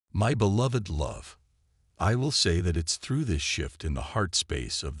My beloved love, I will say that it's through this shift in the heart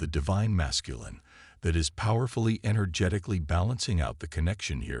space of the divine masculine that is powerfully energetically balancing out the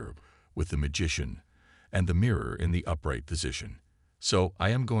connection here with the magician and the mirror in the upright position. So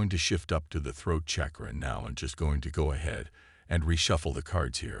I am going to shift up to the throat chakra now and just going to go ahead and reshuffle the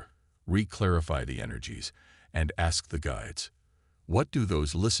cards here, re-clarify the energies, and ask the guides, what do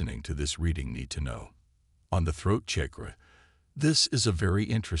those listening to this reading need to know? On the throat chakra, this is a very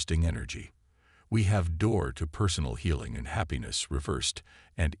interesting energy. We have door to personal healing and happiness reversed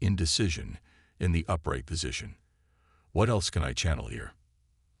and indecision in the upright position. What else can I channel here?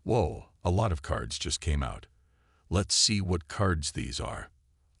 Whoa, a lot of cards just came out. Let's see what cards these are.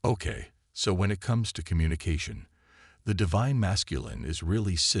 Okay, so when it comes to communication, the divine masculine is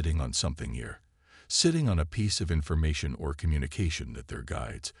really sitting on something here. Sitting on a piece of information or communication that their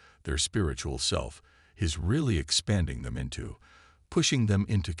guides, their spiritual self, is really expanding them into, pushing them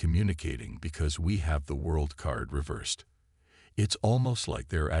into communicating because we have the world card reversed. It's almost like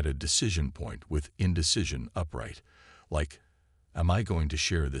they're at a decision point with indecision upright. Like, am I going to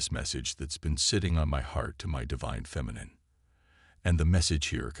share this message that's been sitting on my heart to my divine feminine? And the message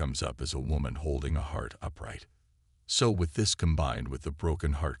here comes up as a woman holding a heart upright. So with this combined with the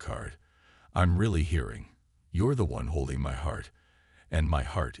broken heart card, I'm really hearing, you're the one holding my heart, and my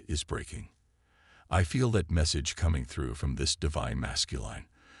heart is breaking. I feel that message coming through from this divine masculine,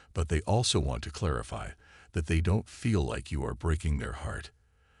 but they also want to clarify that they don't feel like you are breaking their heart.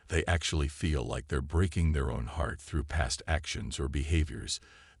 They actually feel like they're breaking their own heart through past actions or behaviors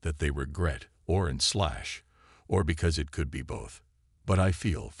that they regret or or because it could be both. But I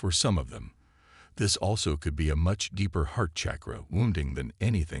feel, for some of them, this also could be a much deeper heart chakra wounding than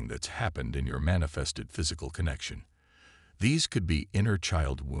anything that's happened in your manifested physical connection. These could be inner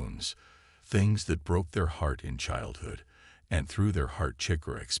child wounds, things that broke their heart in childhood and through their heart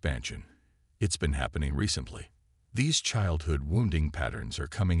chakra expansion. It's been happening recently. These childhood wounding patterns are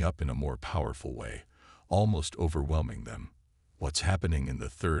coming up in a more powerful way, almost overwhelming them. What's happening in the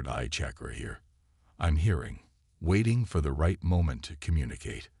third eye chakra here? I'm hearing, waiting for the right moment to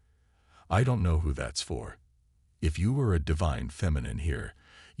communicate. I don't know who that's for. If you were a divine feminine here,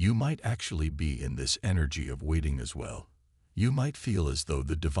 you might actually be in this energy of waiting as well. You might feel as though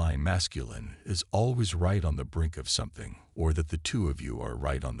the divine masculine is always right on the brink of something, or that the two of you are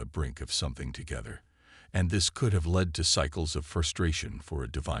right on the brink of something together. And this could have led to cycles of frustration for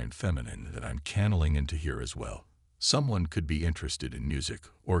a divine feminine that I'm channeling into here as well. Someone could be interested in music,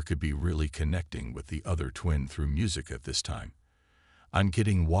 or could be really connecting with the other twin through music at this time. I'm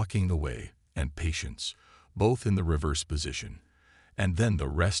getting walking away and patience, both in the reverse position, and then the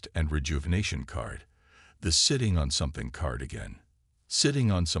rest and rejuvenation card. The sitting on something card again,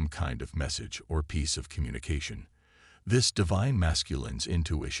 sitting on some kind of message or piece of communication. This divine masculine's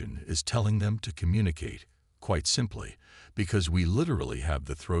intuition is telling them to communicate, quite simply, because we literally have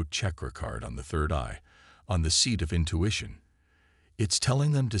the throat chakra card on the third eye, on the seat of intuition. It's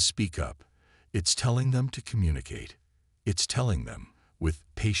telling them to speak up. It's telling them to communicate. It's telling them, with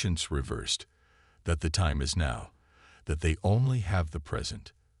patience reversed, that the time is now, that they only have the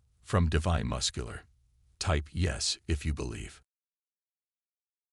present. From divine muscular. Type yes if you believe.